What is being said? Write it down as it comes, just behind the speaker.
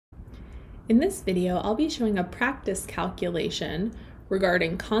In this video, I'll be showing a practice calculation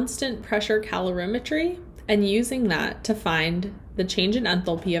regarding constant pressure calorimetry and using that to find the change in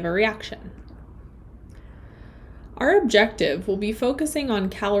enthalpy of a reaction. Our objective will be focusing on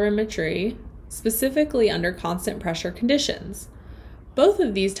calorimetry specifically under constant pressure conditions. Both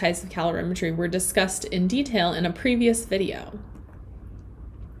of these types of calorimetry were discussed in detail in a previous video.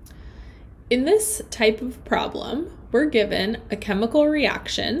 In this type of problem, we're given a chemical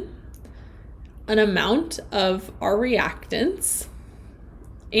reaction, an amount of our reactants,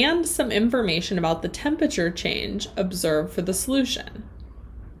 and some information about the temperature change observed for the solution.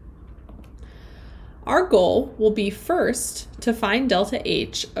 Our goal will be first to find delta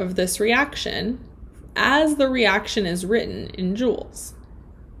H of this reaction as the reaction is written in joules.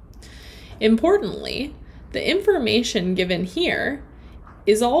 Importantly, the information given here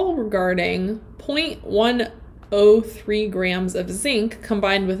is all regarding 0.103 grams of zinc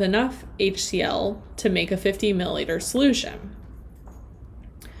combined with enough HCl to make a 50 milliliter solution.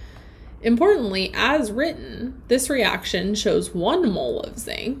 Importantly, as written, this reaction shows 1 mole of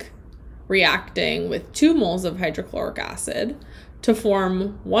zinc reacting with 2 moles of hydrochloric acid to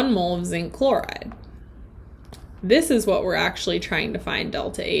form 1 mole of zinc chloride. This is what we're actually trying to find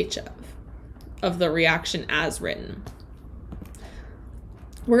delta H of the reaction as written.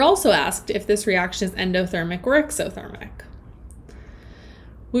 We're also asked if this reaction is endothermic or exothermic.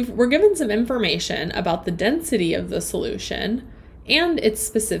 We're given some information about the density of the solution and its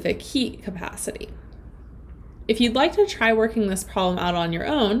specific heat capacity. If you'd like to try working this problem out on your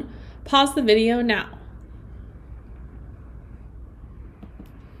own, pause the video now.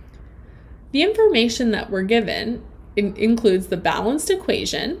 The information that we're given includes the balanced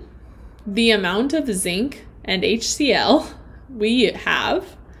equation, the amount of zinc and HCl we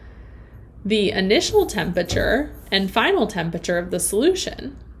have, the initial temperature and final temperature of the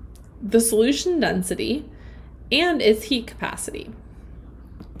solution density, and its heat capacity.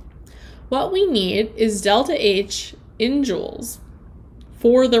 What we need is delta H in joules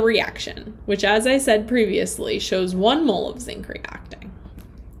for the reaction, which, as I said previously, shows 1 mole of zinc reacting.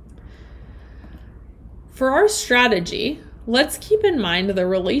 For our strategy, let's keep in mind the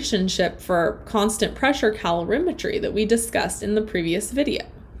relationship for constant pressure calorimetry that we discussed in the previous video.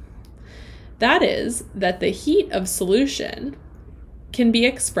 That is that the heat of solution can be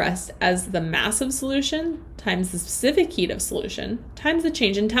expressed as the mass of solution times the specific heat of solution times the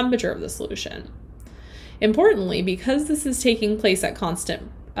change in temperature of the solution. Importantly, because this is taking place at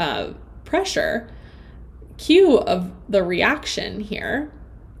constant pressure, Q of the reaction here,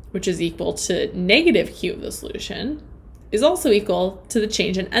 which is equal to negative Q of the solution, is also equal to the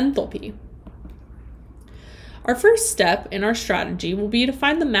change in enthalpy. Our first step in our strategy will be to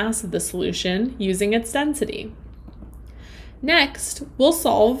find the mass of the solution using its density. Next, we'll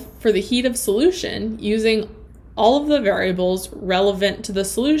solve for the heat of solution using all of the variables relevant to the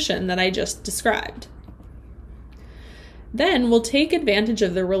solution that I just described. Then we'll take advantage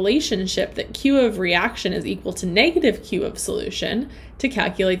of the relationship that Q of reaction is equal to negative Q of solution to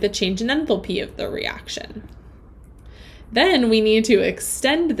calculate the change in enthalpy of the reaction. Then we need to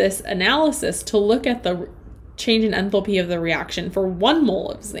extend this analysis to look at the change in enthalpy of the reaction for 1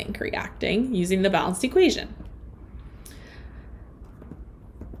 mole of zinc reacting using the balanced equation.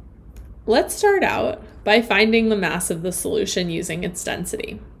 Let's start out by finding the mass of the solution using its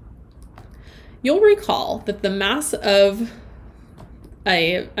density. You'll recall that the mass of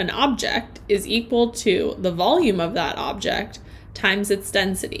an object is equal to the volume of that object times its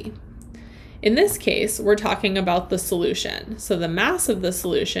density. In this case, we're talking about the solution. So the mass of the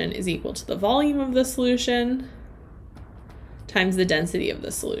solution is equal to the volume of the solution times the density of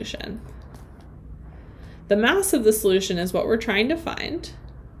the solution. The mass of the solution is what we're trying to find,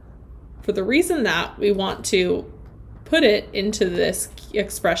 for the reason that we want to put it into this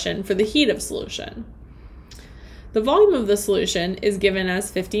expression for the heat of solution. The volume of the solution is given as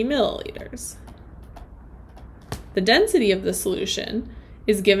 50 milliliters. The density of the solution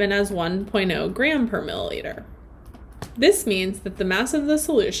is given as 1.0 gram per milliliter. This means that the mass of the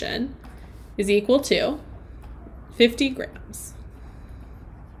solution is equal to 50 grams.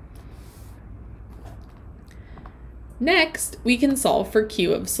 Next, we can solve for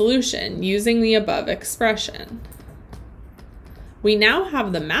Q of solution using the above expression. We now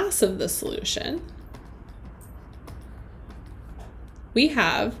have the mass of the solution. We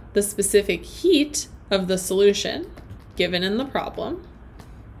have the specific heat of the solution given in the problem.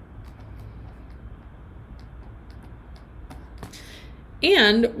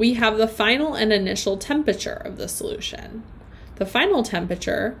 And we have the final and initial temperature of the solution. The final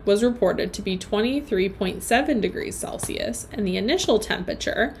temperature was reported to be 23.7 degrees Celsius, and the initial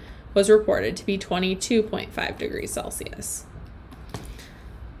temperature was reported to be 22.5 degrees Celsius.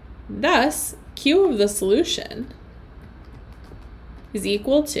 Thus, Q of the solution is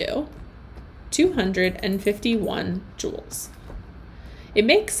equal to 251 joules. It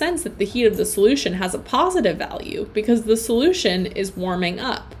makes sense that the heat of the solution has a positive value because the solution is warming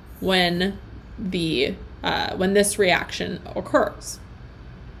up when this reaction occurs.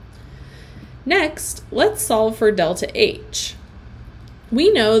 Next, let's solve for delta H.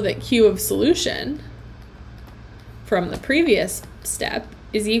 We know that Q of solution from the previous step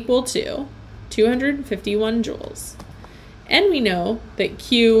is equal to 251 joules. And we know that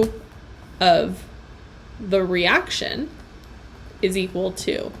Q of the reaction is equal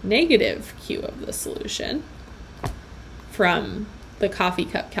to negative Q of the solution from the coffee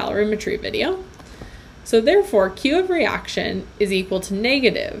cup calorimetry video. So therefore, Q of reaction is equal to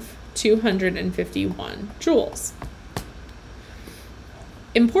negative 251 joules.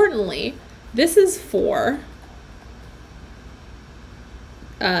 Importantly, this is for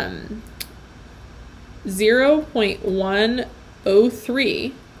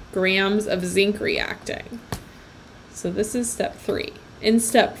 0.103 grams of zinc reacting. So this is step 3. In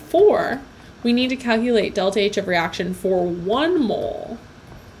step 4, we need to calculate delta H of reaction for 1 mole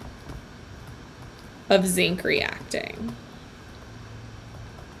of zinc reacting.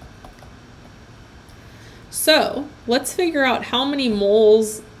 So let's figure out how many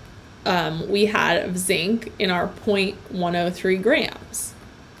moles we had of zinc in our 0.103 grams.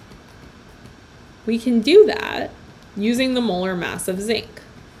 We can do that using the molar mass of zinc,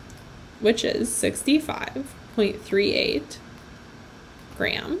 which is 65.38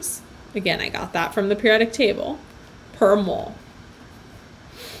 grams. Again, I got that from the periodic table, per mole.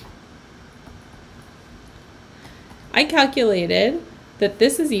 I calculated that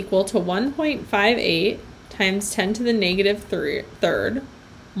this is equal to 1.58 times 10 to the negative third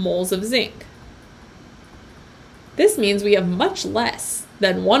moles of zinc. This means we have much less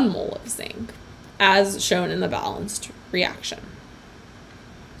than 1 mole of zinc, as shown in the balanced reaction.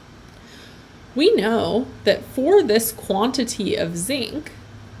 We know that for this quantity of zinc,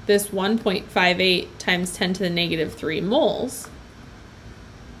 this 1.58 times 10 to the negative 3 moles,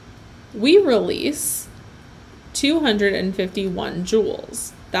 we release 251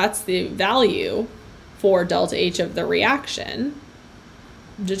 joules. That's the value for delta H of the reaction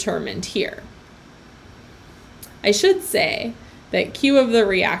determined here. I should say that Q of the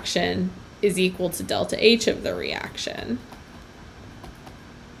reaction is equal to delta H of the reaction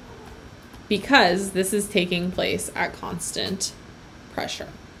because this is taking place at constant pressure.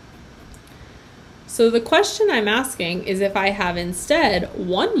 So the question I'm asking is, if I have instead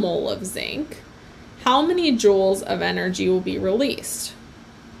 1 mole of zinc, how many joules of energy will be released?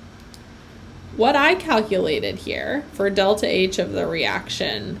 What I calculated here for delta H of the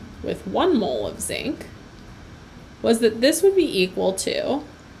reaction with 1 mole of zinc was that this would be equal to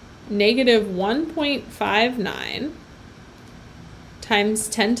negative 1.59 times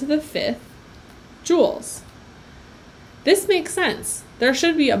 10 to the 5th joules. This makes sense. There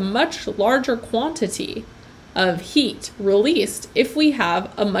should be a much larger quantity of heat released if we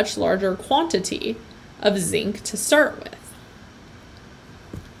have a much larger quantity of zinc to start with.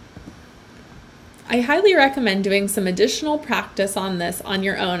 I highly recommend doing some additional practice on this on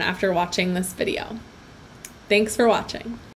your own after watching this video. Thanks for watching.